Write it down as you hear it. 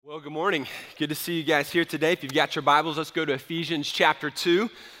Well, good morning. Good to see you guys here today. If you've got your Bibles, let's go to Ephesians chapter 2.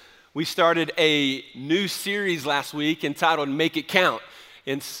 We started a new series last week entitled Make It Count.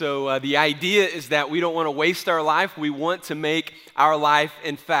 And so the idea is that we don't want to waste our life. We want to make our life,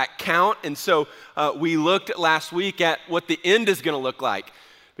 in fact, count. And so we looked last week at what the end is going to look like.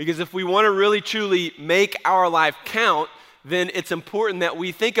 Because if we want to really, truly make our life count, then it's important that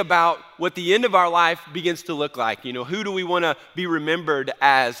we think about what the end of our life begins to look like. You know, who do we want to be remembered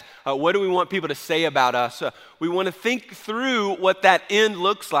as? What do we want people to say about us? We want to think through what that end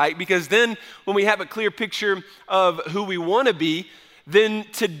looks like, because then when we have a clear picture of who we want to be, then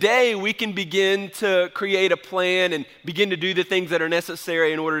today we can begin to create a plan and begin to do the things that are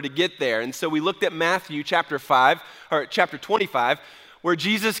necessary in order to get there. And so we looked at Matthew chapter 25, where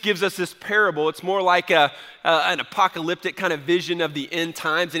Jesus gives us this parable. It's more like an apocalyptic kind of vision of the end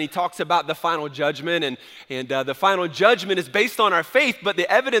times, and he talks about the final judgment, and the final judgment is based on our faith, but the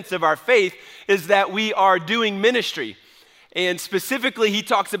evidence of our faith is that we are doing ministry. And specifically, he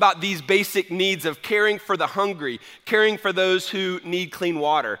talks about these basic needs of caring for the hungry, caring for those who need clean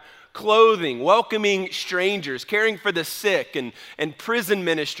water, clothing, welcoming strangers, caring for the sick, and prison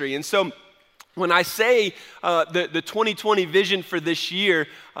ministry. And so when I say the 2020 vision for this year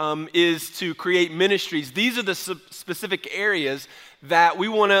is to create ministries, these are the specific areas that we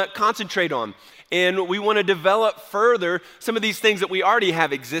want to concentrate on. And we want to develop further some of these things that we already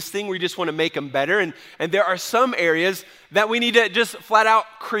have existing. We just want to make them better. And there are some areas that we need to just flat out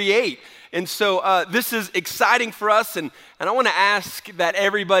create. And so this is exciting for us. And I want to ask that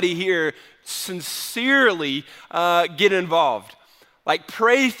everybody here sincerely get involved. Like,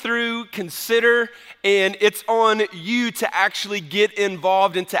 pray through, consider, and it's on you to actually get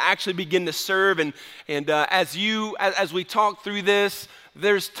involved and to actually begin to serve. And as we talk through this,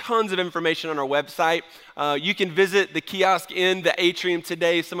 there's tons of information on our website. You can visit the kiosk in the atrium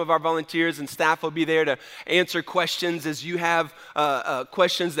today. Some of our volunteers and staff will be there to answer questions as you have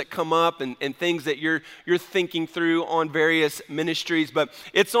questions that come up and things that you're thinking through on various ministries. But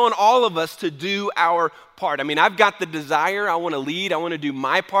it's on all of us to do our part. I mean, I've got the desire. I want to lead. I want to do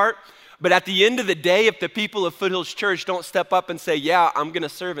my part. But at the end of the day, if the people of Foothills Church don't step up and say, yeah, I'm going to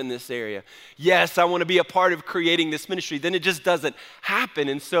serve in this area. Yes, I want to be a part of creating this ministry, then it just doesn't happen.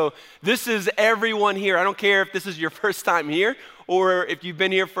 And so this is everyone here. I don't care if this is your first time here or if you've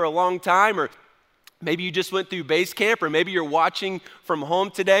been here for a long time, or maybe you just went through base camp, or maybe you're watching from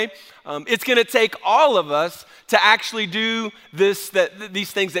home today. It's going to take all of us to actually do these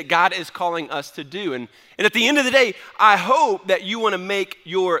things that God is calling us to do. And at the end of the day, I hope that you want to make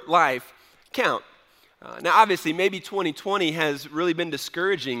your life count. Now, obviously, maybe 2020 has really been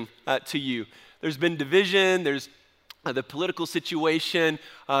discouraging to you. There's been division, there's the political situation,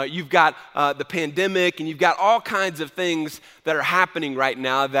 you've got the pandemic, and you've got all kinds of things that are happening right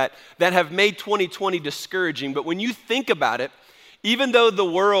now that have made 2020 discouraging. But when you think about it, even though the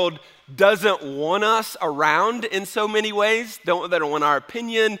world doesn't want us around in so many ways, they don't want our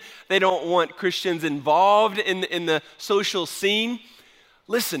opinion, they don't want Christians involved in the social scene,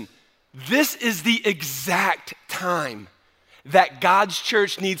 listen, this is the exact time that God's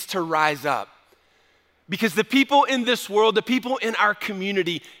church needs to rise up. Because the people in this world, the people in our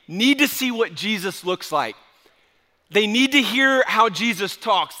community need to see what Jesus looks like. They need to hear how Jesus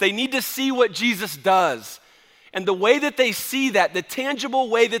talks. They need to see what Jesus does. And the way that they see that, the tangible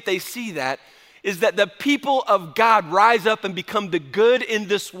way that they see that, is that the people of God rise up and become the good in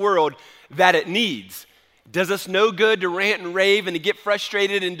this world that it needs. It does us no good to rant and rave and to get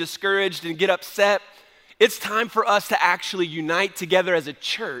frustrated and discouraged and get upset. It's time for us to actually unite together as a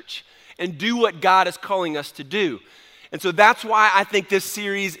church and do what God is calling us to do. And so that's why I think this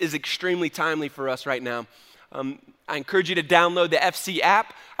series is extremely timely for us right now. I encourage you to download the FC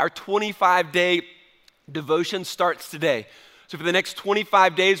app. Our 25-day devotion starts today. So for the next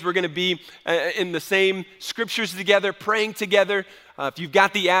 25 days, we're going to be in the same scriptures together, praying together. If you've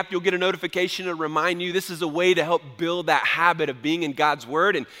got the app, you'll get a notification to remind you. This is a way to help build that habit of being in God's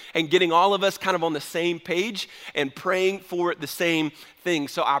Word and getting all of us kind of on the same page and praying for the same thing.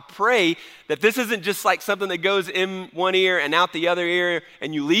 So I pray that this isn't just like something that goes in one ear and out the other ear,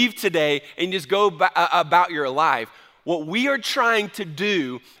 and you leave today and you just go about your life. What we are trying to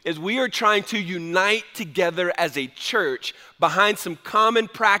do is we are trying to unite together as a church behind some common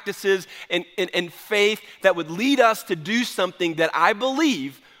practices and faith that would lead us to do something that I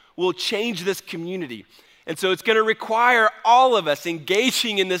believe will change this community. And so it's going to require all of us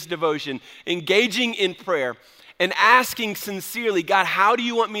engaging in this devotion, engaging in prayer, and asking sincerely, God, how do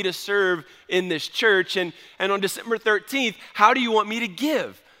you want me to serve in this church? And on December 13th, how do you want me to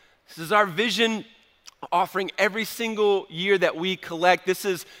give? This is our vision offering every single year that we collect. This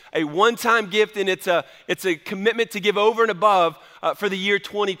is a one-time gift, and it's a commitment to give over and above for the year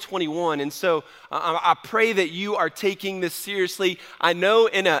 2021. And so I pray that you are taking this seriously. I know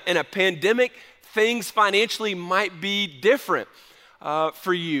in a pandemic, things financially might be different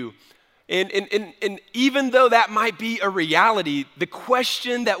for you. And even though that might be a reality, the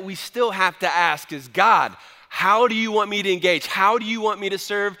question that we still have to ask is, God, how do you want me to engage? How do you want me to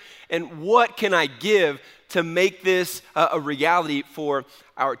serve? And what can I give to make this a reality for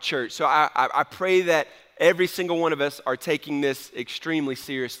our church? So I pray that every single one of us are taking this extremely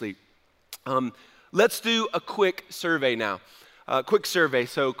seriously. Let's do a quick survey now. Quick survey,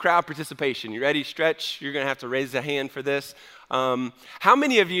 so crowd participation. You ready? Stretch, you're going to have to raise a hand for this. How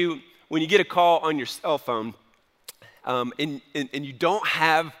many of you, when you get a call on your cell phone and you don't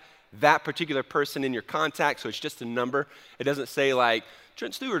have that particular person in your contact, so it's just a number, it doesn't say like,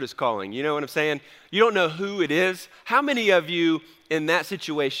 Trent Stewart is calling, you know what I'm saying? You don't know who it is. How many of you in that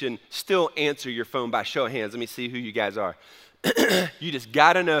situation still answer your phone by show of hands? Let me see who you guys are. You just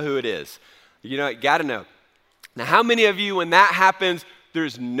got to know who it is. You know, got to know. Now, how many of you, when that happens,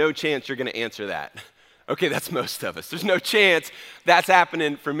 there's no chance you're going to answer that? Okay, that's most of us. There's no chance that's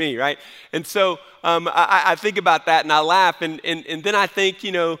happening for me, right? And so I think about that and I laugh, and then I think,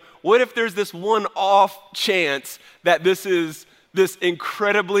 you know, what if there's this one-off chance that this is this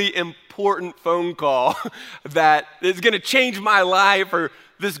incredibly important phone call that is going to change my life, or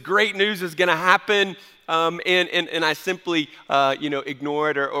this great news is going to happen, and I simply, ignore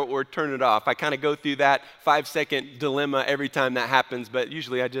it or turn it off. I kind of go through that 5-second dilemma every time that happens, but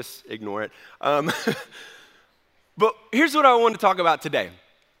usually I just ignore it. But here's what I want to talk about today.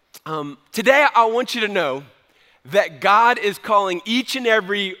 Today, I want you to know that God is calling each and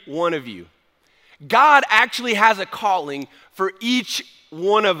every one of you. God actually has a calling for each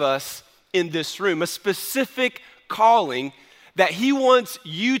one of us in this room, a specific calling that he wants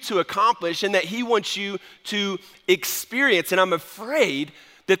you to accomplish and that he wants you to experience. And I'm afraid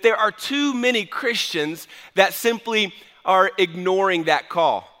that there are too many Christians that simply are ignoring that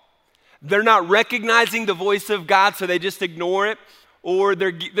call. They're not recognizing the voice of God, so they just ignore it, or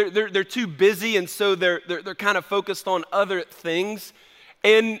they're too busy, and so they're kind of focused on other things.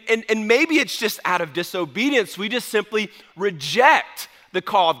 And maybe it's just out of disobedience. We just simply reject the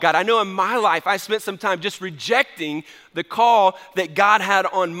call of God. I know in my life, I spent some time just rejecting the call that God had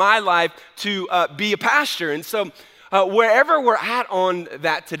on my life to be a pastor. And so wherever we're at on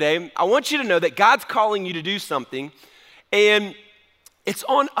that today, I want you to know that God's calling you to do something, and it's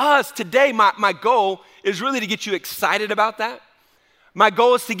on us today. My goal is really to get you excited about that. My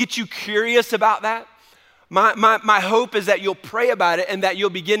goal is to get you curious about that. My hope is that you'll pray about it and that you'll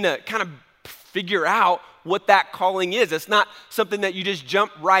begin to kind of figure out what that calling is. It's not something that you just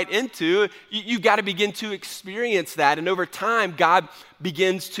jump right into. You've got to begin to experience that. And over time, God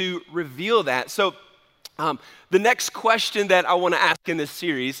begins to reveal that. So the next question that I want to ask in this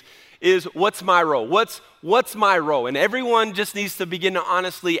series is, what's my role? What's my role? And everyone just needs to begin to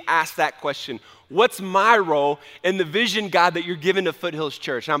honestly ask that question. What's my role in the vision, God, that you're giving to Foothills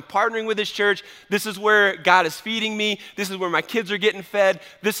Church? I'm partnering with this church. This is where God is feeding me. This is where my kids are getting fed.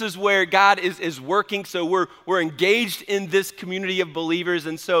 This is where God is working. So we're engaged in this community of believers.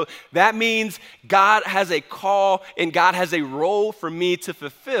 And so that means God has a call and God has a role for me to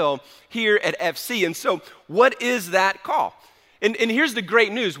fulfill here at FC. And so what is that call? And here's the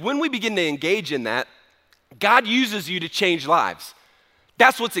great news. When we begin to engage in that, God uses you to change lives.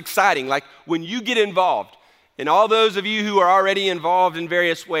 That's what's exciting. Like when you get involved, and all those of you who are already involved in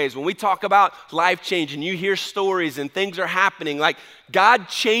various ways, when we talk about life change and you hear stories and things are happening, like God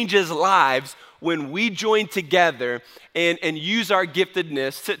changes lives when we join together and use our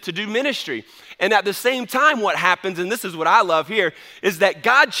giftedness to do ministry. And at the same time, what happens, and this is what I love here, is that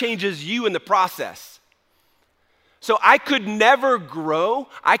God changes you in the process. So I could never grow,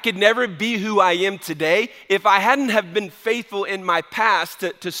 I could never be who I am today if I hadn't have been faithful in my past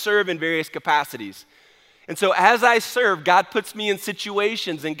to serve in various capacities. And so as I serve, God puts me in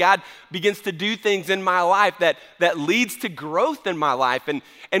situations and God begins to do things in my life that leads to growth in my life.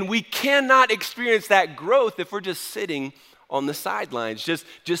 And we cannot experience that growth if we're just sitting on the sidelines,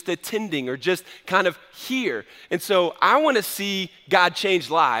 just attending or just kind of here. And so I want to see God change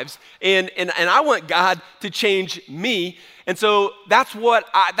lives, and I want God to change me. And so that's what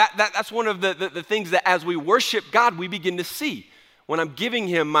that's one of the things that as we worship God, we begin to see. When I'm giving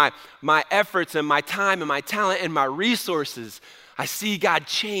him my efforts and my time and my talent and my resources, I see God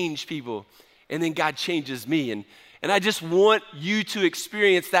change people, and then God changes me. And I just want you to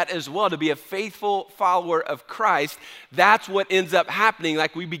experience that as well, to be a faithful follower of Christ. That's what ends up happening,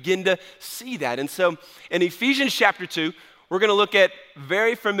 like we begin to see that. And so in Ephesians chapter 2, we're going to look at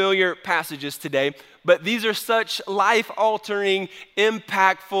very familiar passages today, but these are such life-altering,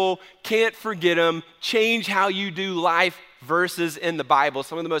 impactful, can't forget them, change how you do life verses in the Bible,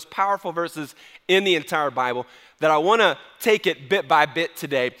 some of the most powerful verses in the entire Bible, that I want to take it bit by bit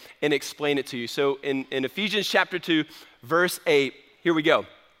today and explain it to you. So in Ephesians chapter 2, verse 8, here we go.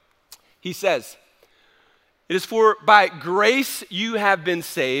 He says, "It is for by grace you have been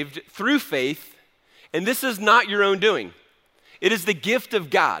saved through faith, and this is not your own doing. It is the gift of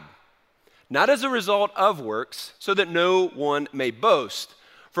God, not as a result of works, so that no one may boast.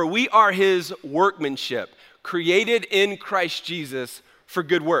 For we are his workmanship, created in Christ Jesus for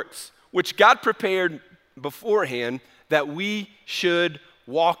good works, which God prepared beforehand that we should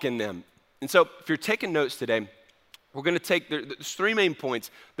walk in them." And so if you're taking notes today, we're going to take, there's three main points.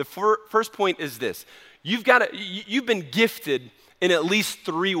 The first point is this. You've been gifted in at least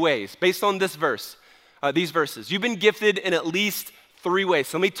three ways based on this verse. These verses. You've been gifted in at least three ways.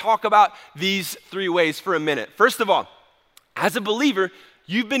 So let me talk about these three ways for a minute. First of all, as a believer,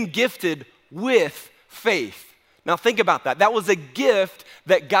 you've been gifted with faith. Now think about that. That was a gift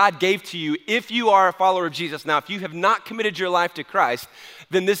that God gave to you if you are a follower of Jesus. Now, if you have not committed your life to Christ,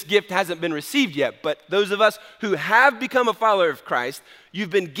 then this gift hasn't been received yet. But those of us who have become a follower of Christ, you've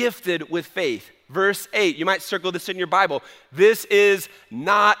been gifted with faith. Verse 8, you might circle this in your Bible. This is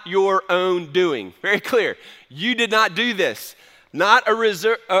not your own doing. Very clear. You did not do this. Not a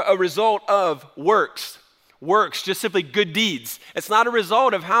result of works. Works, just simply good deeds. It's not a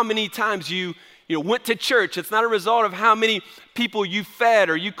result of how many times you went to church. It's not a result of how many people you fed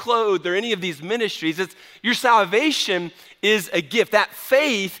or you clothed or any of these ministries. It's your salvation is a gift. That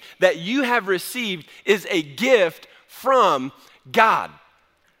faith that you have received is a gift from God.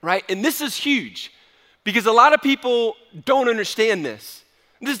 Right? And this is huge because a lot of people don't understand this.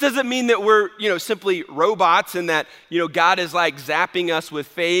 This doesn't mean that we're, simply robots and that, God is like zapping us with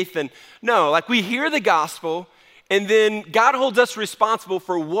faith. And no, like we hear the gospel and then God holds us responsible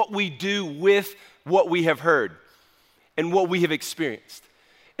for what we do with what we have heard and what we have experienced.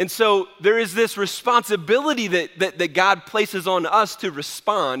 And so there is this responsibility that God places on us to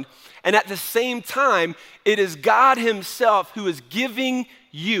respond. And at the same time, it is God himself who is giving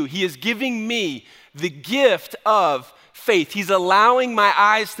you, he is giving me the gift of faith. He's allowing my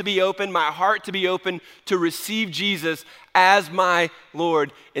eyes to be open, my heart to be open to receive Jesus as my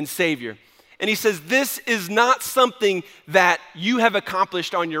Lord and Savior. And he says, this is not something that you have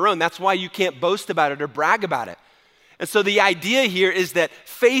accomplished on your own. That's why you can't boast about it or brag about it. And so the idea here is that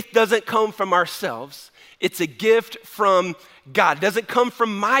faith doesn't come from ourselves. It's a gift from God. It doesn't come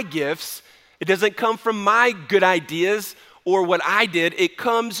from my gifts. It doesn't come from my good ideas or what I did. It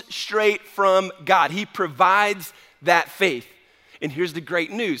comes straight from God. He provides that faith. And here's the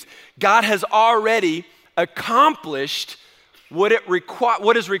great news. God has already accomplished what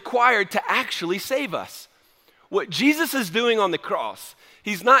is required to actually save us. What Jesus is doing on the cross,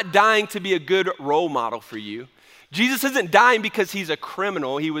 he's not dying to be a good role model for you. Jesus isn't dying because he's a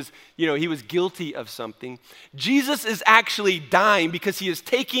criminal. He was guilty of something. Jesus is actually dying because he is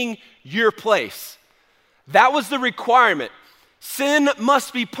taking your place. That was the requirement. Sin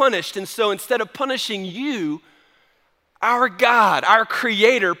must be punished. And so instead of punishing you, our God, our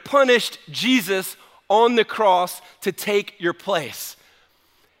Creator, punished Jesus on the cross to take your place.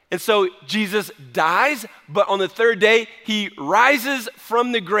 And so Jesus dies, but on the third day, he rises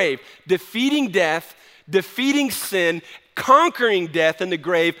from the grave, defeating death, defeating sin, conquering death and the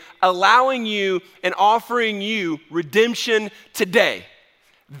grave, allowing you and offering you redemption today.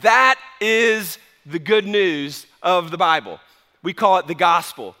 That is the good news of the Bible. We call it the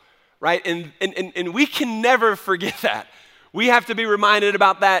gospel, right? And we can never forget that. We have to be reminded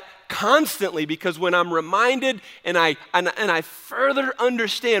about that constantly, because when I'm reminded and I further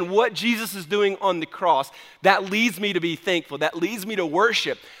understand what Jesus is doing on the cross, that leads me to be thankful. That leads me to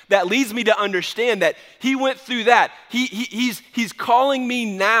worship. That leads me to understand that he went through that. He's calling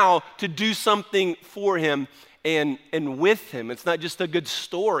me now to do something for him and with him. It's not just a good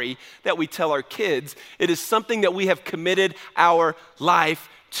story that we tell our kids. It is something that we have committed our life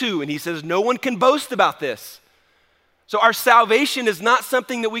to. And he says, no one can boast about this. So our salvation is not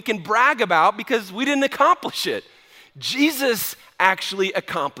something that we can brag about because we didn't accomplish it. Jesus actually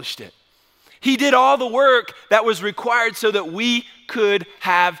accomplished it. He did all the work that was required so that we could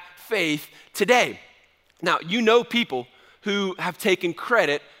have faith today. Now, you know people who have taken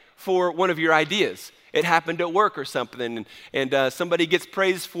credit for one of your ideas. it happened at work or something, and somebody gets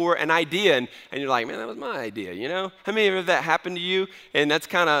praised for an idea, and you're like, man, that was my idea, you know? How many of that happened to you? And that's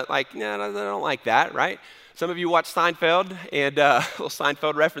kind of like, no, I don't like that, right? Some of you watch Seinfeld, and a little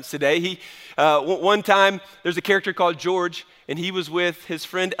Seinfeld reference today. One time, there's a character called George, and he was with his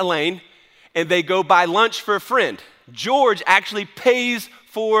friend Elaine, and they go buy lunch for a friend. George actually pays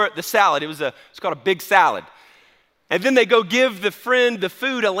for the salad. It's called a big salad. And then they go give the friend the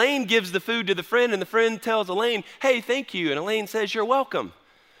food. Elaine gives the food to the friend, and the friend tells Elaine, hey, thank you. And Elaine says, you're welcome.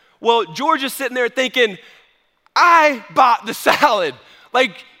 Well, George is sitting there thinking, I bought the salad.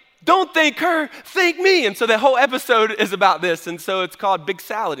 Like, don't thank her, thank me. And so the whole episode is about this. And so it's called Big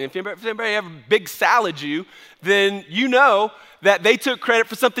Salad. And if anybody ever big salad you, then you know that they took credit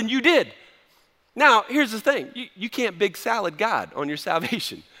for something you did. Now, here's the thing. You can't big salad God on your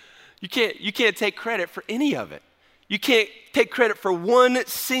salvation. You can't take credit for any of it. You can't take credit for one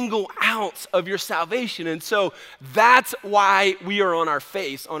single ounce of your salvation. And so that's why we are on our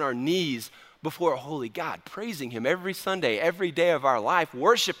face, on our knees before a holy God, praising him every Sunday, every day of our life,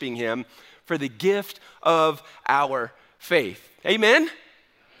 worshiping him for the gift of our faith. Amen?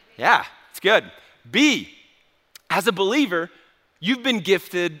 Yeah, it's good. B, as a believer, you've been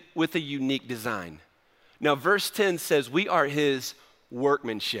gifted with a unique design. Now, verse 10 says we are his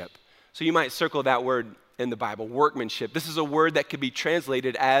workmanship. So you might circle that word in the Bible, workmanship. This is a word that could be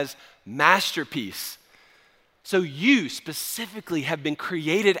translated as masterpiece. So you specifically have been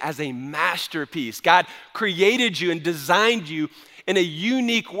created as a masterpiece. God created you and designed you in a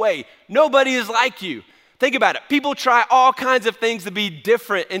unique way. Nobody is like you. Think about it. People try all kinds of things to be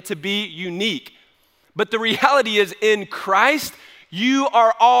different and to be unique. But the reality is in Christ, you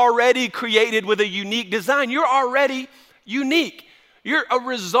are already created with a unique design. You're already unique. You're a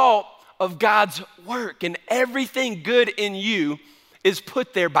result of God's work, and everything good in you is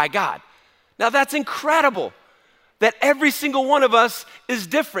put there by God. Now that's incredible. That every single one of us is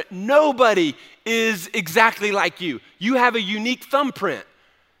different. Nobody is exactly like you. You have a unique thumbprint.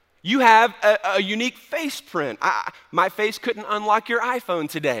 You have a unique face print. My face couldn't unlock your iPhone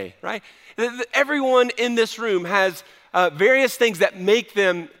today, right? Everyone in this room has various things that make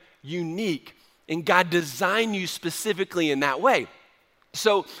them unique, and God designed you specifically in that way.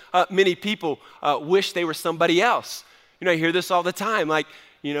 So many people wish they were somebody else. You know, I hear this all the time, like,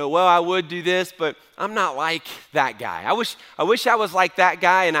 you know, well, I would do this, but I'm not like that guy. I wish I was like that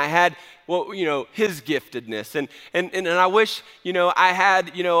guy and I had, well, you know, his giftedness. And I wish, you know, I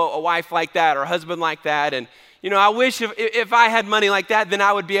had, you know, a wife like that or a husband like that. And, you know, I wish if I had money like that, then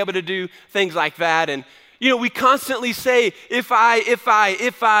I would be able to do things like that. And, you know, we constantly say, if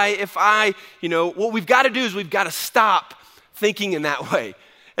I, you know, what we've got to do is we've got to stop thinking in that way.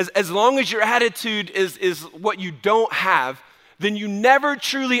 As long as your attitude is what you don't have, then you never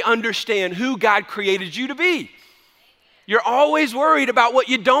truly understand who God created you to be. You're always worried about what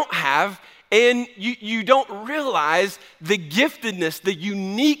you don't have, and you don't realize the giftedness, the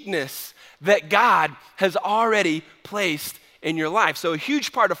uniqueness that God has already placed in your life. So a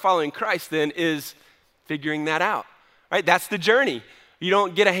huge part of following Christ then is figuring that out, right? That's the journey. You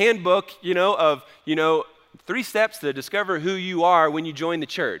don't get a handbook, you know, of, you know, 3 steps to discover who you are when you join the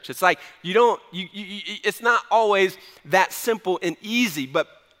church. It's like it's not always that simple and easy, but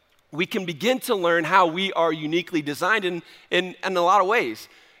we can begin to learn how we are uniquely designed in a lot of ways.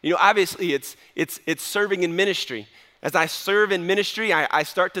 You know, obviously it's serving in ministry. As I serve in ministry, I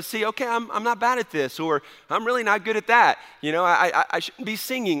start to see, okay, I'm not bad at this, or I'm really not good at that. You know, I shouldn't be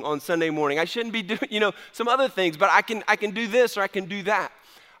singing on Sunday morning. I shouldn't be doing, you know, some other things, but I can do this or I can do that.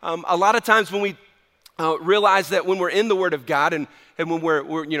 A lot of times when we realize that when we're in the Word of God and when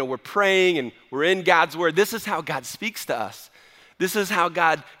we're praying and we're in God's Word, this is how God speaks to us. This is how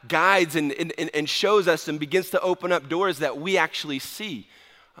God guides and shows us and begins to open up doors that we actually see.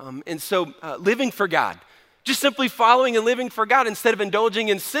 And so living for God, just simply following and living for God instead of indulging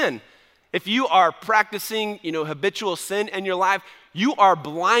in sin. If you are practicing, you know, habitual sin in your life, you are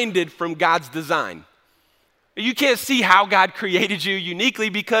blinded from God's design. You can't see how God created you uniquely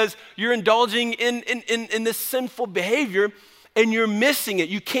because you're indulging in this sinful behavior and you're missing it.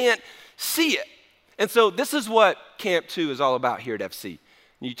 You can't see it. And so this is what Camp 2 is all about here at FC.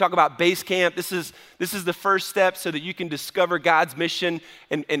 You talk about base camp. This is the first step so that you can discover God's mission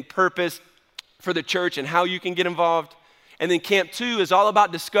and purpose for the church and how you can get involved. And then Camp 2 is all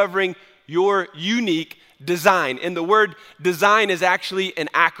about discovering your unique design. And the word design is actually an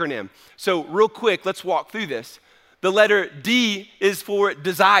acronym. So real quick, let's walk through this. The letter D is for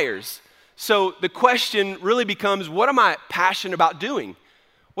desires. So the question really becomes, what am I passionate about doing?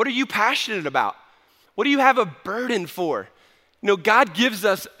 What are you passionate about? What do you have a burden for? God gives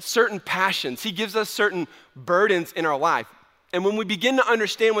us certain passions. He gives us certain burdens in our life. And when we begin to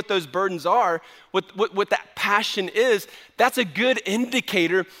understand what those burdens are, what that passion is, that's a good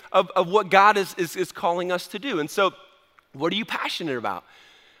indicator of what God is calling us to do. And so, what are you passionate about?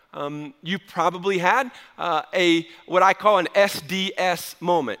 You probably had what I call an SDS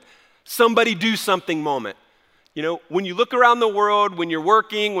moment, somebody do something moment. When you look around the world, when you're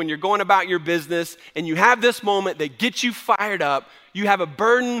working, when you're going about your business, and you have this moment that gets you fired up, you have a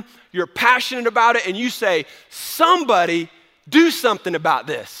burden, you're passionate about it, and you say, somebody do something about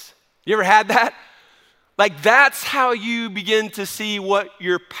this. You ever had that? Like, that's how you begin to see what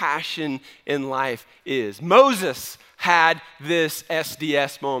your passion in life is. Moses had this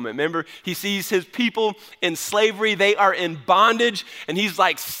SDS moment. Remember, he sees his people in slavery, they are in bondage, and he's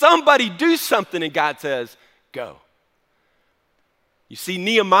like, somebody do something, and God says, go. You see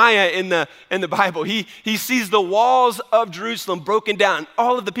Nehemiah in the Bible. He sees the walls of Jerusalem broken down,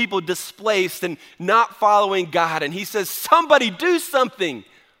 all of the people displaced and not following God. And he says, somebody do something.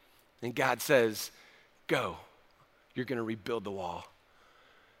 And God says, go. You're going to rebuild the wall.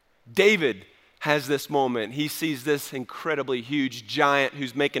 David has this moment. He sees this incredibly huge giant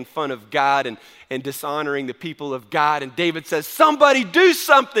who's making fun of God and dishonoring the people of God. And David says, somebody do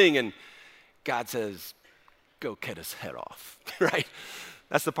something. And God says, go cut his head off, right?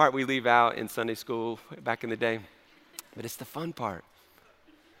 That's the part we leave out in Sunday school back in the day. But it's the fun part.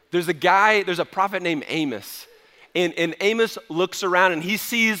 There's a prophet named Amos. And Amos looks around and he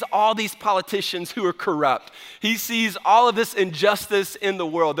sees all these politicians who are corrupt. He sees all of this injustice in the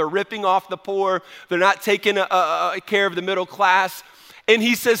world. They're ripping off the poor. They're not taking care of the middle class. And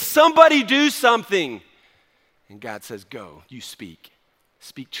he says, somebody do something. And God says, go, you speak.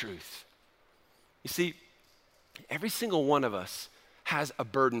 Speak truth. You see, every single one of us has a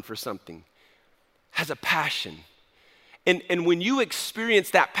burden for something, has a passion. And when you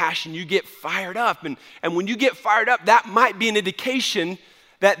experience that passion, you get fired up. And when you get fired up, that might be an indication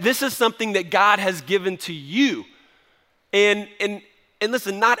that this is something that God has given to you. And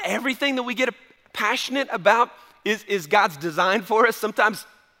listen, not everything that we get passionate about is God's design for us. Sometimes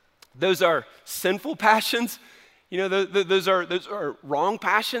those are sinful passions. Those are wrong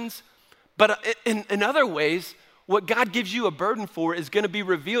passions. But in other ways, what God gives you a burden for is going to be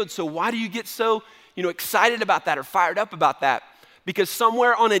revealed. So why do you get so excited about that or fired up about that? Because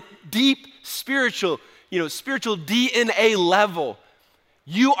somewhere on a deep spiritual DNA level,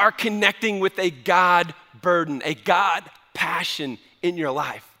 you are connecting with a God burden, a God passion in your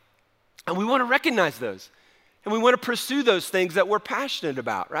life. And we want to recognize those. And we want to pursue those things that we're passionate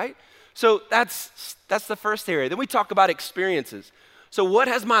about, right? So that's the first area. Then we talk about experiences. So what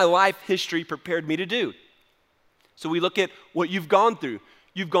has my life history prepared me to do? So we look at what you've gone through.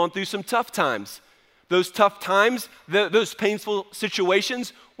 You've gone through some tough times. Those tough times, those painful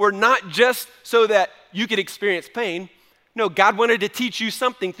situations were not just so that you could experience pain. No, God wanted to teach you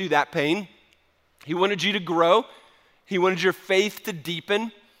something through that pain. He wanted you to grow. He wanted your faith to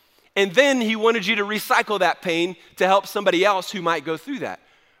deepen. And then he wanted you to recycle that pain to help somebody else who might go through that.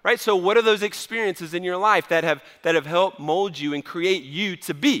 Right? So what are those experiences in your life that have helped mold you and create you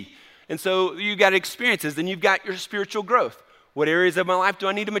to be? And so you got experiences, then you've got your spiritual growth. What areas of my life do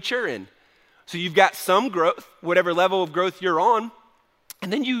I need to mature in? So you've got some growth, whatever level of growth you're on.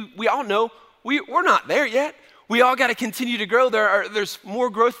 And then we all know we're not there yet. We all got to continue to grow. There's more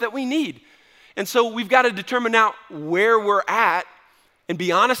growth that we need. And so we've got to determine now where we're at and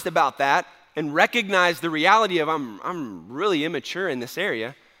be honest about that and recognize the reality of I'm really immature in this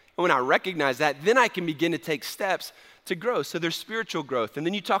area. And when I recognize that, then I can begin to take steps to grow. So there's spiritual growth. And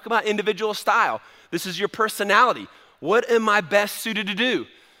then you talk about individual style. This is your personality. What am I best suited to do?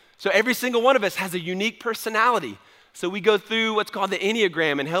 So every single one of us has a unique personality. So we go through what's called the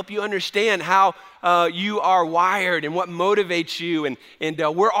Enneagram and help you understand how you are wired and what motivates you. And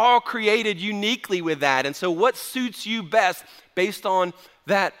we're all created uniquely with that. And so what suits you best based on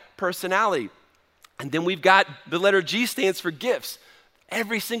that personality? And then we've got the letter G stands for gifts.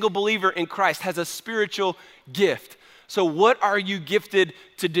 Every single believer in Christ has a spiritual gift. So what are you gifted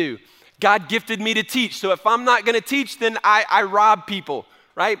to do? God gifted me to teach. So if I'm not going to teach, then I rob people,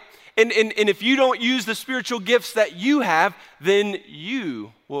 right? And if you don't use the spiritual gifts that you have, then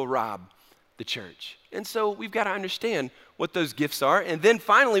you will rob the church. And so we've got to understand what those gifts are. And then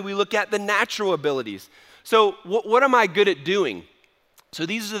finally, we look at the natural abilities. So what am I good at doing? So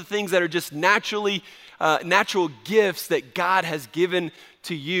these are the things that are just natural gifts that God has given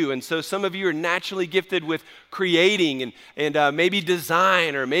to you. And so some of you are naturally gifted with creating and maybe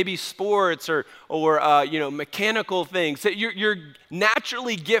design or maybe sports or mechanical things. So you're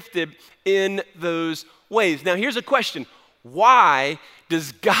naturally gifted in those ways. Now here's a question. Why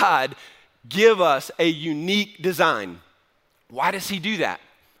does God give us a unique design? Why does he do that?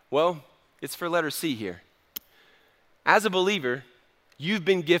 Well, it's for letter C here. As a believer, you've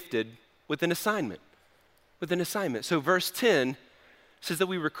been gifted with an assignment. So verse 10 says that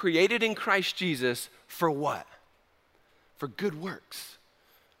we were created in Christ Jesus for what? For good works,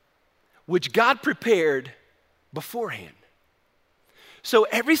 which God prepared beforehand. So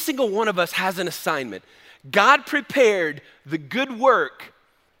every single one of us has an assignment. God prepared the good work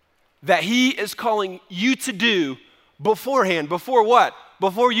that he is calling you to do beforehand. Before what?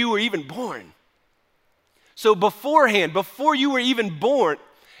 Before you were even born. So beforehand, before you were even born,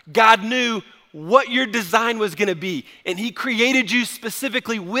 God knew what your design was going to be. And he created you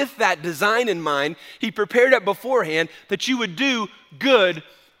specifically with that design in mind. He prepared it beforehand that you would do good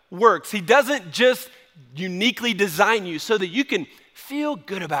works. He doesn't just uniquely design you so that you can feel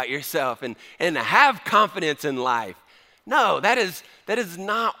good about yourself and have confidence in life. No, that is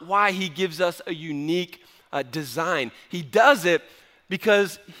not why he gives us a unique design. He does it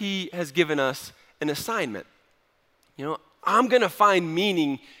because he has given us an assignment. You know, I'm going to find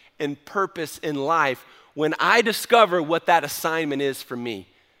meaning and purpose in life when I discover what that assignment is for me.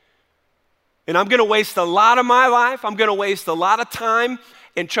 And I'm going to waste a lot of my life. I'm going to waste a lot of time.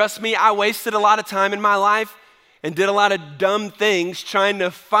 And trust me, I wasted a lot of time in my life and did a lot of dumb things trying to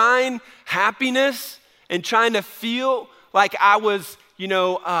find happiness and trying to feel like I was,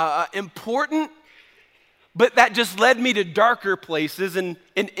 important. But that just led me to darker places and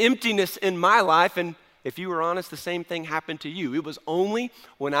emptiness in my life. And if you were honest, the same thing happened to you. It was only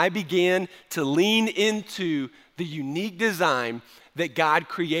when I began to lean into the unique design that God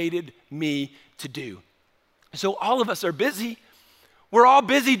created me to do. So all of us are busy. We're all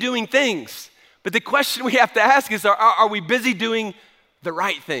busy doing things. But the question we have to ask is, are we busy doing the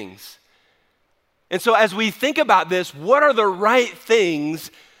right things? And so as we think about this, what are the right things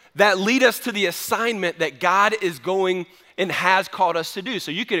that lead us to the assignment that God is going and has called us to do?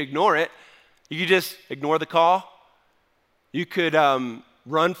 So you could ignore it. You could just ignore the call. You could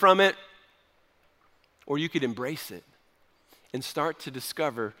run from it. Or you could embrace it and start to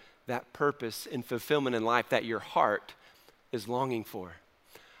discover that purpose and fulfillment in life that your heart is longing for.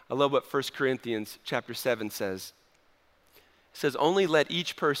 I love what 1 Corinthians chapter 7 says. It says, only let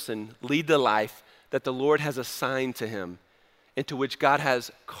each person lead the life that the Lord has assigned to him and to which God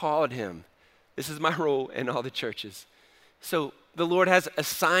has called him. This is my role in all the churches. So the Lord has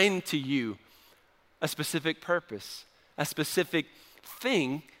assigned to you a specific purpose, a specific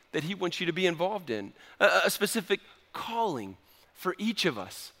thing that he wants you to be involved in, a specific calling for each of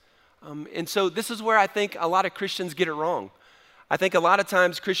us. And so this is where I think a lot of Christians get it wrong. I think a lot of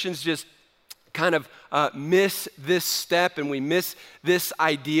times Christians just kind of miss this step and we miss this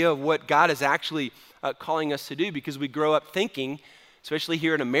idea of what God is actually calling us to do because we grow up thinking, especially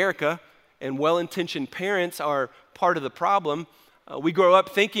here in America, and well-intentioned parents are part of the problem. We grow up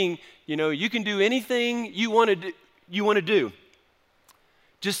thinking, you can do anything you want to do.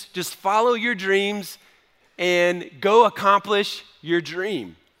 Just follow your dreams and go accomplish your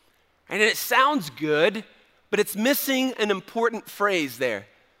dream. And it sounds good, but it's missing an important phrase there.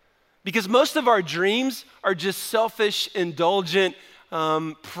 Because most of our dreams are just selfish, indulgent,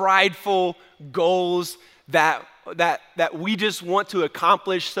 prideful goals that we just want to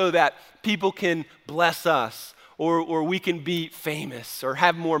accomplish so that people can bless us or we can be famous or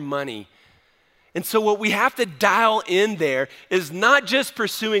have more money. And so what we have to dial in there is not just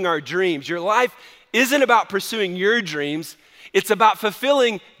pursuing our dreams. Your life isn't about pursuing your dreams. It's about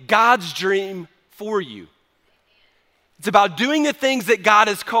fulfilling God's dream for you. It's about doing the things that God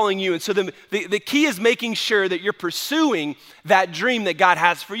is calling you. And so the key is making sure that you're pursuing that dream that God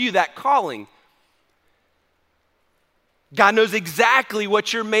has for you, that calling. God knows exactly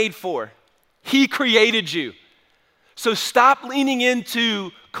what you're made for. He created you. So stop leaning into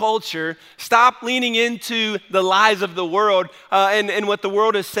culture. Stop leaning into the lies of the world and what the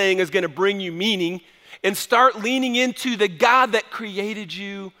world is saying is going to bring you meaning. And start leaning into the God that created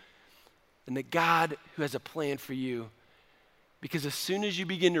you and the God who has a plan for you. Because as soon as you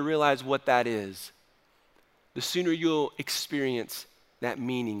begin to realize what that is, the sooner you'll experience that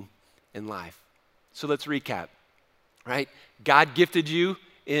meaning in life. So let's recap, right? God gifted you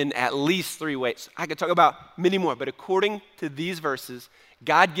in at least 3 ways. I could talk about many more, but according to these verses,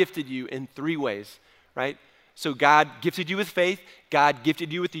 God gifted you in 3 ways, right? So God gifted you with faith, God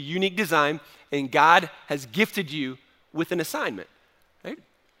gifted you with a unique design, and God has gifted you with an assignment, right?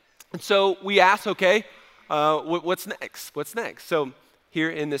 And so we ask, okay, what's next? What's next? So here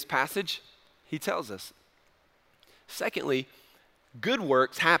in this passage, he tells us. Secondly, good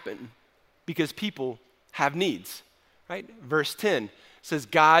works happen because people have needs, right? Verse 10 says,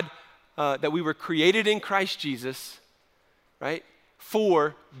 God, that we were created in Christ Jesus, right,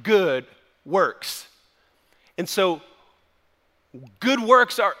 for good works. And so good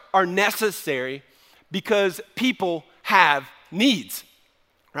works are necessary because people have needs,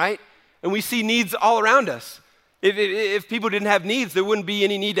 right? And we see needs all around us. If people didn't have needs, there wouldn't be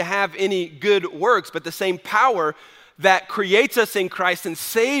any need to have any good works, but the same power that creates us in Christ and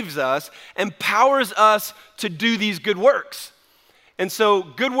saves us empowers us to do these good works. And so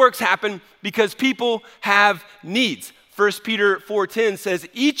good works happen because people have needs. 1 Peter 4:10 says,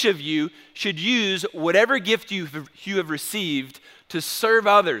 each of you should use whatever gift you have received to serve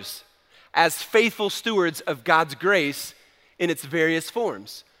others as faithful stewards of God's grace in its various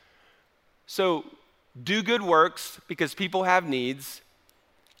forms. So do good works because people have needs.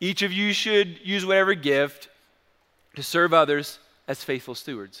 Each of you should use whatever gift to serve others as faithful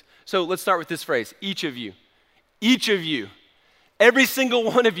stewards. So let's start with this phrase, each of you. Each of you. Every single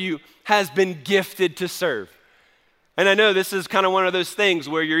one of you has been gifted to serve. And I know this is kind of one of those things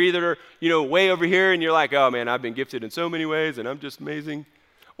where you're either, way over here and you're like, oh man, I've been gifted in so many ways and I'm just amazing.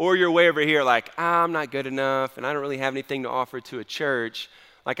 Or you're way over here like, I'm not good enough and I don't really have anything to offer to a church.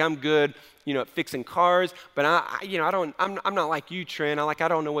 Like I'm good, at fixing cars, but I'm not like you, Trent. I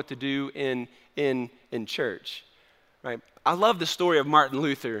don't know what to do in church. Right? I love the story of Martin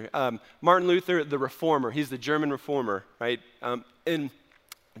Luther. Martin Luther, the reformer, he's the German reformer, right? And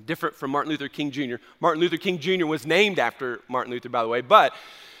different from Martin Luther King Jr. Martin Luther King Jr. was named after Martin Luther, by the way. But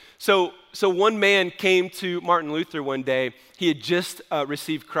so one man came to Martin Luther one day. He had just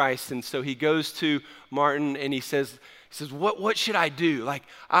received Christ, and so he goes to Martin and he says, what should I do? Like,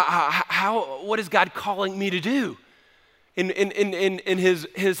 what is God calling me to do? In his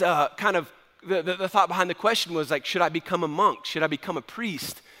kind of the thought behind the question was like, should I become a monk? Should I become a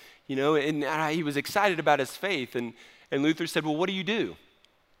priest? And he was excited about his faith. And Luther said, well, what do you do?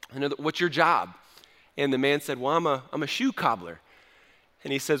 What's your job? And the man said, well, I'm a shoe cobbler.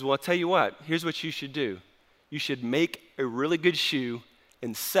 And he says, well, I'll tell you what, here's what you should do. You should make a really good shoe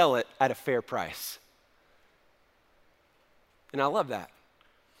and sell it at a fair price. And I love that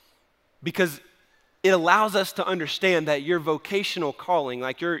because it allows us to understand that your vocational calling,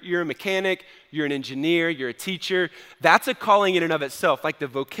 like you're a mechanic, you're an engineer, you're a teacher, that's a calling in and of itself, like the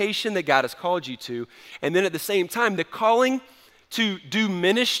vocation that God has called you to. And then at the same time, the calling to do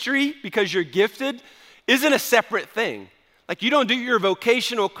ministry because you're gifted isn't a separate thing. Like you don't do your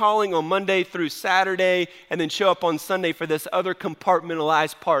vocational calling on Monday through Saturday and then show up on Sunday for this other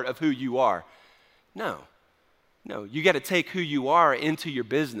compartmentalized part of who you are. No, you got to take who you are into your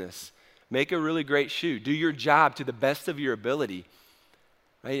business. Make a really great shoe. Do your job to the best of your ability,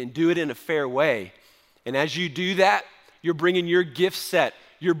 right? And do it in a fair way. And as you do that, you're bringing your gift set.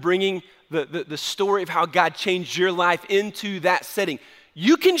 You're bringing the story of how God changed your life into that setting.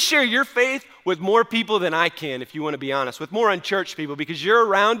 You can share your faith with more people than I can, if you want to be honest, with more unchurched people, because you're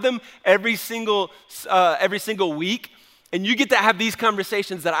around them every single week, and you get to have these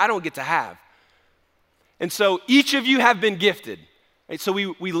conversations that I don't get to have. And so each of you have been gifted. Right? So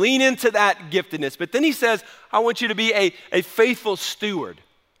we lean into that giftedness. But then he says, I want you to be a faithful steward.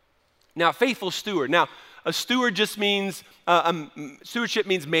 Now, faithful steward. Now, a steward just means, stewardship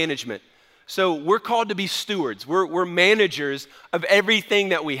means management. So we're called to be stewards. We're managers of everything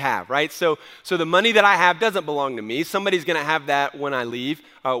that we have, right? So the money that I have doesn't belong to me. Somebody's going to have that when I leave,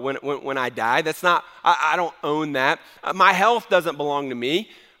 when I die. That's not, I don't own that. My health doesn't belong to me.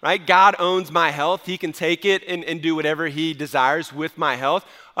 Right? God owns my health. He can take it and do whatever he desires with my health.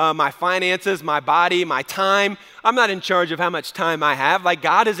 My finances, my body, my time. I'm not in charge of how much time I have. Like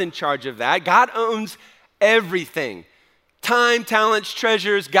God is in charge of that. God owns everything. Time, talents,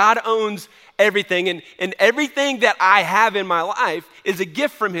 treasures. God owns everything. And everything that I have in my life is a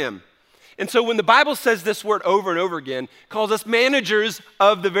gift from him. And so when the Bible says this word over and over again, it calls us managers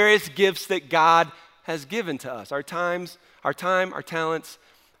of the various gifts that God has given to us. Our time, our talents,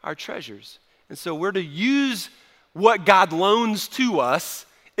 our treasures. And so we're to use what God loans to us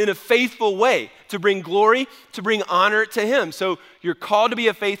in a faithful way to bring glory, to bring honor to him. So you're called to be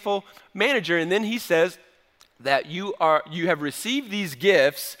a faithful manager. And then he says that you have received these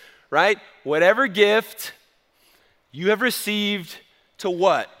gifts, right? Whatever gift you have received to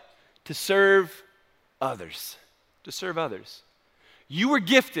what? To serve others. To serve others. You were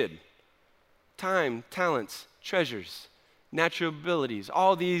gifted time, talents, treasures, natural abilities,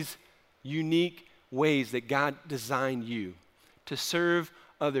 all these unique ways that God designed you to serve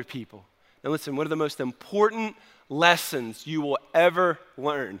other people. Now listen, one of the most important lessons you will ever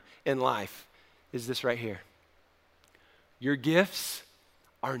learn in life is this right here. Your gifts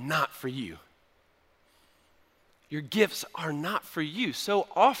are not for you. your gifts are not for you. So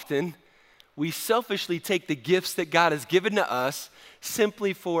often, we selfishly take the gifts that God has given to us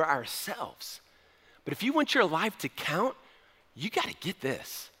simply for ourselves. But if you want your life to count, you got to get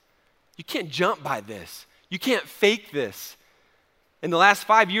this. You can't jump by this. You can't fake this. In the last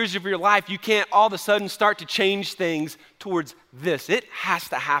 5 years of your life, you can't all of a sudden start to change things towards this. It has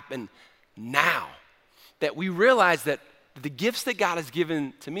to happen now. That we realize that the gifts that God has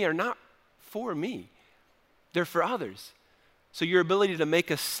given to me are not for me. They're for others. So your ability to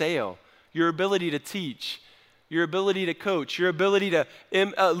make a sale, your ability to teach, your ability to coach, your ability to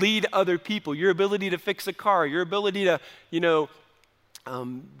lead other people, your ability to fix a car, your ability to,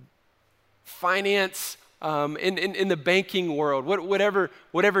 finance in the banking world,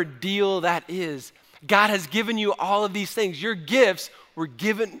 whatever deal that is. God has given you all of these things. Your gifts were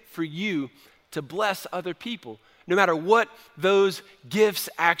given for you to bless other people, no matter what those gifts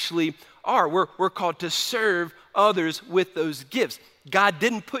actually are. We're called to serve others with those gifts. God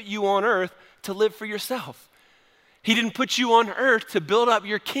didn't put you on earth to live for yourself. He didn't put you on earth to build up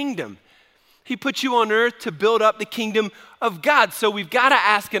your kingdom. He put you on earth to build up the kingdom of God. So we've got to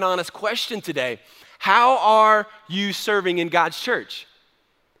ask an honest question today. How are you serving in God's church?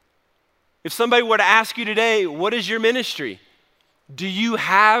 If somebody were to ask you today, what is your ministry? Do you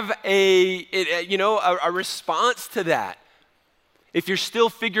have a response to that? If you're still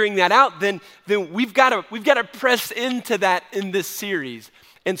figuring that out, then we've got to press into that in this series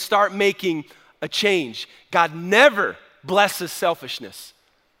and start making a change. God never blesses selfishness.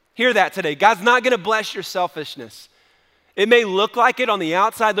 Hear that today. God's not going to bless your selfishness. It may look like it on the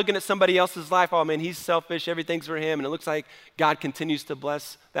outside, looking at somebody else's life. Oh man, he's selfish, everything's for him. And it looks like God continues to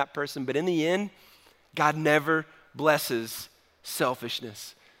bless that person. But in the end, God never blesses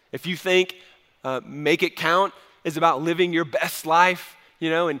selfishness. If you think Make It Count is about living your best life,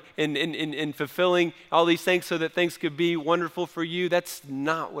 and fulfilling all these things so that things could be wonderful for you, that's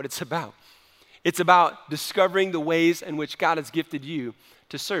not what it's about. It's about discovering the ways in which God has gifted you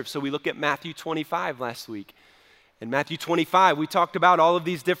to serve. So we look at Matthew 25 last week. In Matthew 25, we talked about all of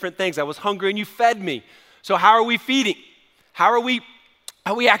these different things. I was hungry and you fed me. So how are we feeding? How are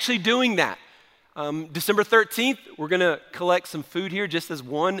we actually doing that? December 13th, we're going to collect some food here just as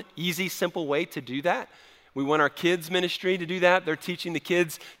one easy, simple way to do that. We want our kids' ministry to do that. They're teaching the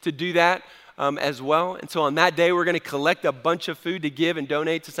kids to do that as well. And so on that day, we're going to collect a bunch of food to give and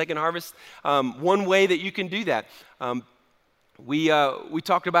donate to Second Harvest. One way that you can do that, we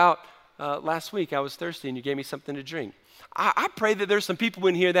talked about last week. I was thirsty and you gave me something to drink. I pray that there's some people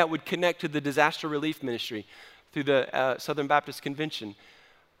in here that would connect to the disaster relief ministry through the Southern Baptist Convention.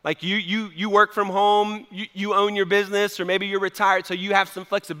 Like you work from home, you own your business, or maybe you're retired, so you have some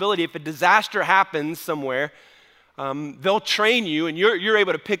flexibility. If a disaster happens somewhere, they'll train you, and you're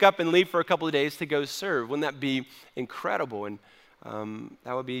able to pick up and leave for a couple of days to go serve. Wouldn't that be incredible? And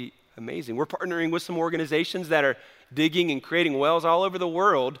that would be amazing. We're partnering with some organizations that are digging and creating wells all over the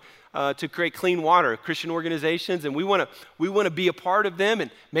world to create clean water, Christian organizations, and we want to be a part of them.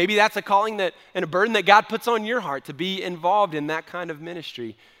 And maybe that's a calling and a burden that God puts on your heart to be involved in that kind of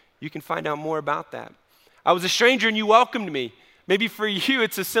ministry. You can find out more about that. I was a stranger and you welcomed me. Maybe for you,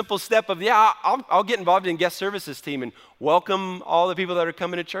 it's a simple step of, I'll get involved in guest services team and welcome all the people that are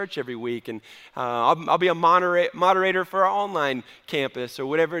coming to church every week. And I'll be a moderator for our online campus or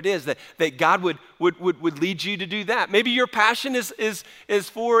whatever it is, that God would lead you to do that. Maybe your passion is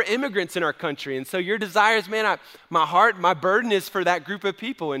for immigrants in our country. And so your desire is, my burden is for that group of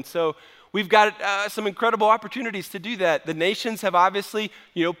people. And so we've got some incredible opportunities to do that. The nations have obviously,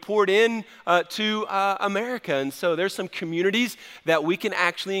 poured in to America. And so there's some communities that we can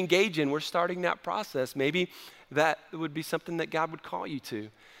actually engage in. We're starting that process. Maybe that would be something that God would call you to.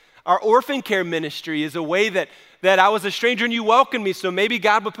 Our orphan care ministry is a way that I was a stranger and you welcomed me. So maybe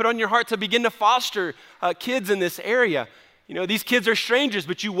God would put on your heart to begin to foster kids in this area. These kids are strangers,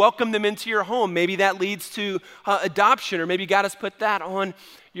 but you welcome them into your home. Maybe that leads to adoption, or maybe God has put that on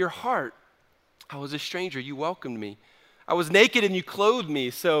your heart. I was a stranger, you welcomed me. I was naked and you clothed me.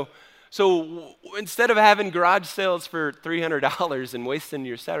 So instead of having garage sales for $300 and wasting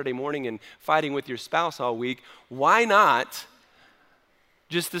your Saturday morning and fighting with your spouse all week, why not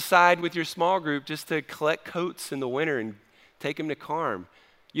just decide with your small group just to collect coats in the winter and take them to Carm?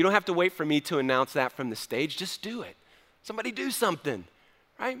 You don't have to wait for me to announce that from the stage. Just do it. Somebody do something,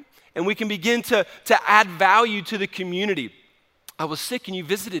 right? And we can begin to add value to the community. I was sick and you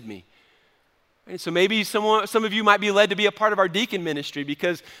visited me. And so maybe some of you might be led to be a part of our deacon ministry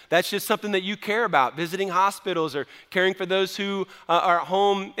because that's just something that you care about, visiting hospitals or caring for those who are at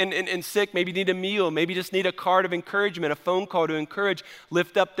home and sick, maybe need a meal, maybe just need a card of encouragement, a phone call to encourage,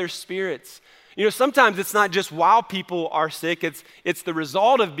 lift up their spirits. You know, sometimes it's not just while people are sick, it's the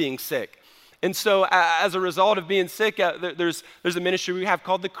result of being sick. And so as a result of being sick, there's a ministry we have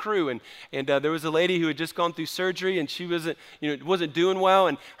called The Crew. And there was a lady who had just gone through surgery, and she wasn't doing well,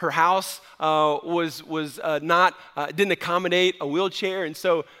 and her house didn't accommodate a wheelchair. And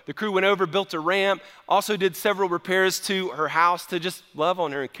so the crew went over, built a ramp, also did several repairs to her house to just love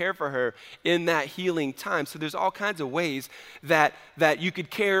on her and care for her in that healing time. So there's all kinds of ways that you could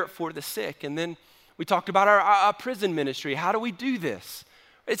care for the sick. And then we talked about our prison ministry. How do we do this?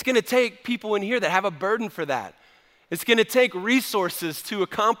 It's going to take people in here that have a burden for that. It's going to take resources to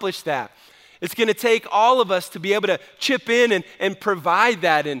accomplish that. It's going to take all of us to be able to chip in and provide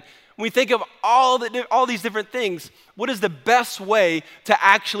that. And when we think of all these different things, what is the best way to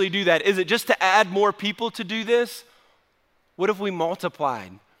actually do that? Is it just to add more people to do this? What if we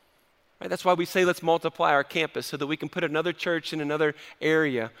multiplied? Right? That's why we say let's multiply our campus so that we can put another church in another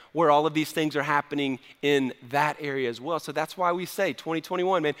area where all of these things are happening in that area as well. So that's why we say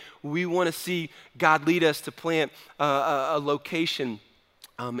 2021, man, we want to see God lead us to plant a location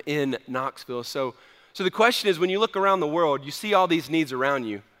in Knoxville. So the question is, when you look around the world, you see all these needs around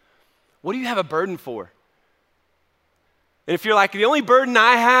you. What do you have a burden for? And if you're like, the only burden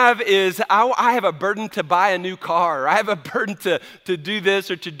I have is I have a burden to buy a new car, or I have a burden to do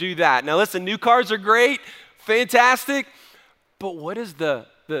this or to do that. Now listen, new cars are great, fantastic, but what is the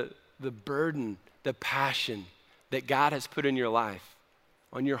burden, the passion that God has put in your life,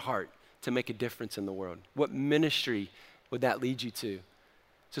 on your heart to make a difference in the world? What ministry would that lead you to?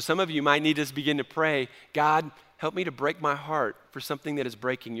 So some of you might need to begin to pray, God, help me to break my heart for something that is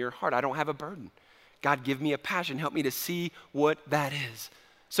breaking your heart. I don't have a burden. God, give me a passion. Help me to see what that is.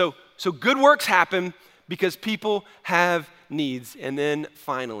 So good works happen because people have needs. And then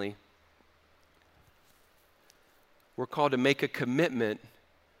finally, we're called to make a commitment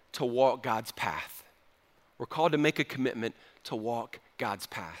to walk God's path. We're called to make a commitment to walk God's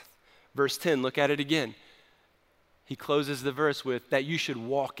path. Verse 10, look at it again. He closes the verse with that you should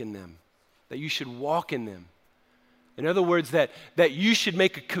walk in them. That you should walk in them. In other words, that you should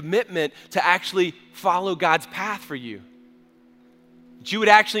make a commitment to actually follow God's path for you. That you would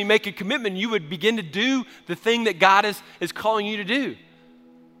actually make a commitment. You would begin to do the thing that God is calling you to do.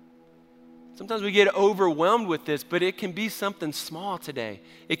 Sometimes we get overwhelmed with this, but it can be something small today.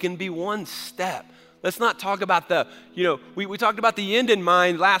 It can be one step. Let's not talk about we talked about the end in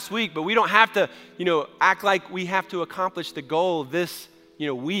mind last week, but we don't have to, act like we have to accomplish the goal this,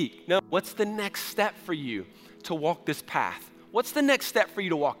 week. No, what's the next step for you to walk this path? What's the next step for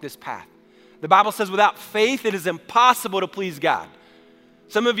you to walk this path? The Bible says without faith, it is impossible to please God.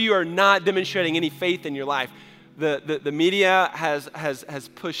 Some of you are not demonstrating any faith in your life. The media has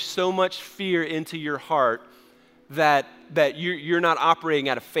pushed so much fear into your heart that you're not operating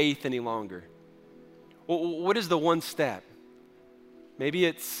out of faith any longer. Well, what is the one step? Maybe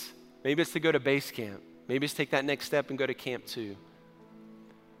it's to go to base camp. Maybe it's to take that next step and go to camp 2.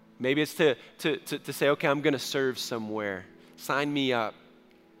 Maybe it's to say, okay, I'm going to serve somewhere. Sign me up.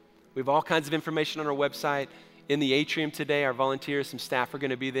 We have all kinds of information on our website. In the atrium today, our volunteers, some staff are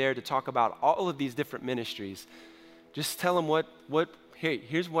going to be there to talk about all of these different ministries. Just tell them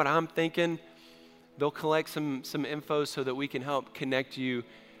here's what I'm thinking. They'll collect some info so that we can help connect you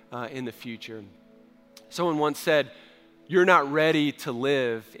in the future. Someone once said, you're not ready to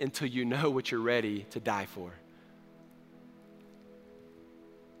live until you know what you're ready to die for.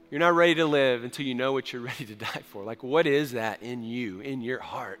 You're not ready to live until you know what you're ready to die for. Like, what is that in you, in your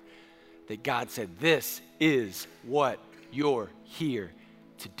heart, that God said, this is what you're here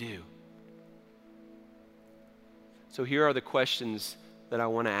to do? So here are the questions that I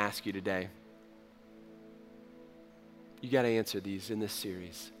want to ask you today. You got to answer these in this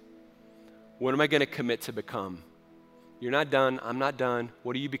series. What am I going to commit to become? You're not done. I'm not done.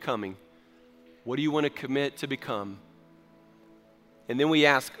 What are you becoming? What do you want to commit to become? And then we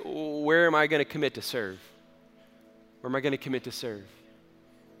ask, where am I going to commit to serve? Where am I going to commit to serve?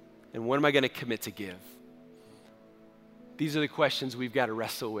 And what am I going to commit to give? These are the questions we've got to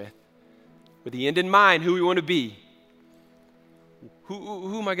wrestle with the end in mind, who we want to be.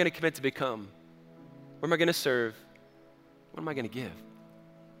 Who am I going to commit to become? Where am I going to serve? What am I going to give?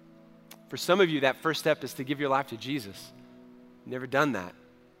 For some of you, that first step is to give your life to Jesus. You've never done that.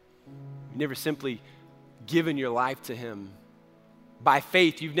 You've never simply given your life to him. By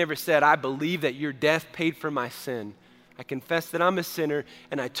faith, you've never said, I believe that your death paid for my sin. I confess that I'm a sinner,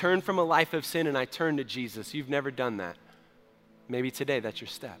 and I turn from a life of sin, and I turn to Jesus. You've never done that. Maybe today that's your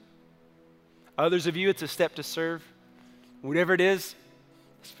step. Others of you, it's a step to serve. Whatever it is,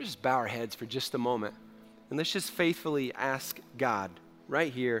 let's just bow our heads for just a moment, and let's just faithfully ask God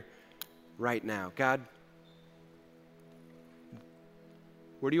right here, right now. God,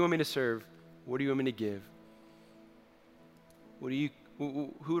 where do you want me to serve? What do you want me to give?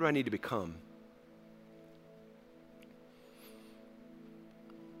 Who do I need to become?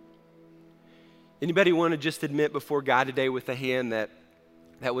 Anybody want to just admit before God today with a hand that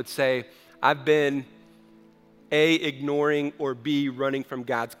would say, I've been A, ignoring, or B, running from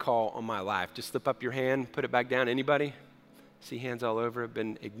God's call on my life? Just slip up your hand, put it back down. Anybody? See hands all over. I've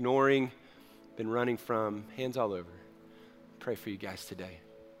been ignoring, been running from, hands all over. Pray for you guys today.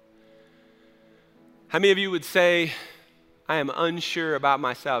 How many of you would say, I am unsure about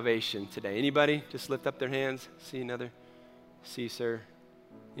my salvation today? Anybody? Just lift up their hands. See another? See, sir.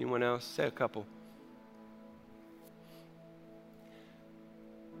 Anyone else? Say a couple.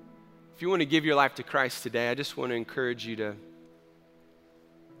 If you want to give your life to Christ today, I just want to encourage you to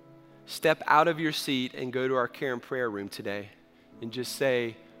step out of your seat and go to our care and prayer room today and just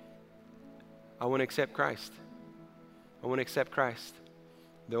say, I want to accept Christ. I want to accept Christ.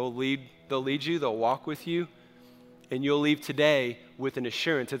 They'll lead you, they'll walk with you, and you'll leave today with an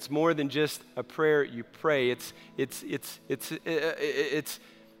assurance. It's more than just a prayer you pray. It's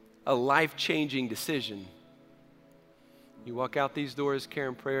a life-changing decision. You walk out these doors, care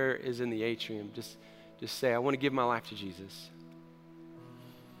and prayer is in the atrium. Just say, I want to give my life to Jesus.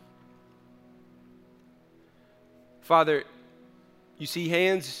 Father, you see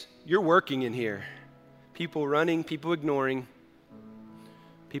hands, you're working in here. People running, people ignoring,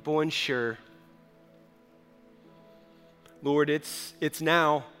 people unsure. Lord, it's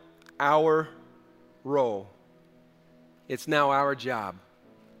now our role. It's now our job.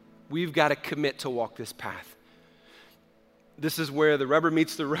 We've got to commit to walk this path. This is where the rubber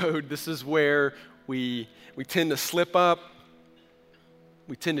meets the road. This is where we tend to slip up.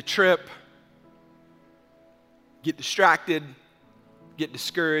 We tend to trip, get distracted, get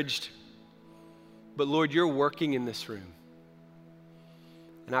discouraged. But Lord, you're working in this room.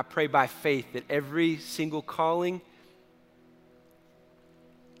 And I pray by faith that every single calling,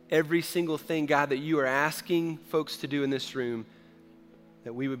 every single thing, God, that you are asking folks to do in this room,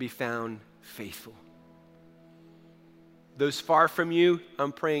 that we would be found faithful. Those far from you,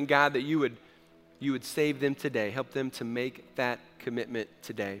 I'm praying, God, that you would save them today. Help them to make that commitment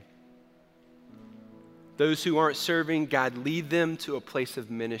today. Those who aren't serving, God, lead them to a place of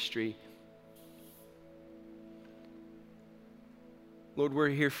ministry. Lord, we're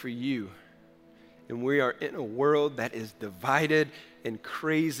here for you. And we are in a world that is divided and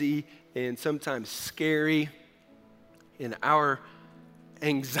crazy and sometimes scary. And our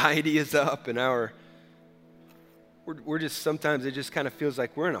anxiety is up and we're just, sometimes it just kind of feels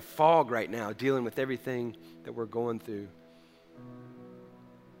like we're in a fog right now dealing with everything that we're going through.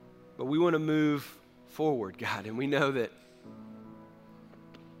 But we want to move forward, God, and we know that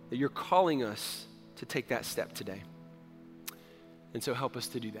you're calling us to take that step today. And so help us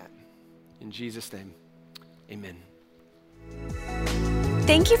to do that. In Jesus' name, amen.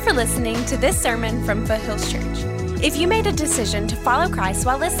 Thank you for listening to this sermon from Foothills Church. If you made a decision to follow Christ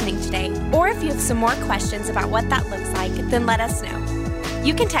while listening today, or if you have some more questions about what that looks like, then let us know.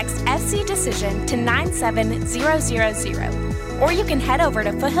 You can text FC Decision to 97000, or you can head over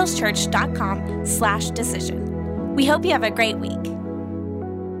to foothillschurch.com/decision. We hope you have a great week.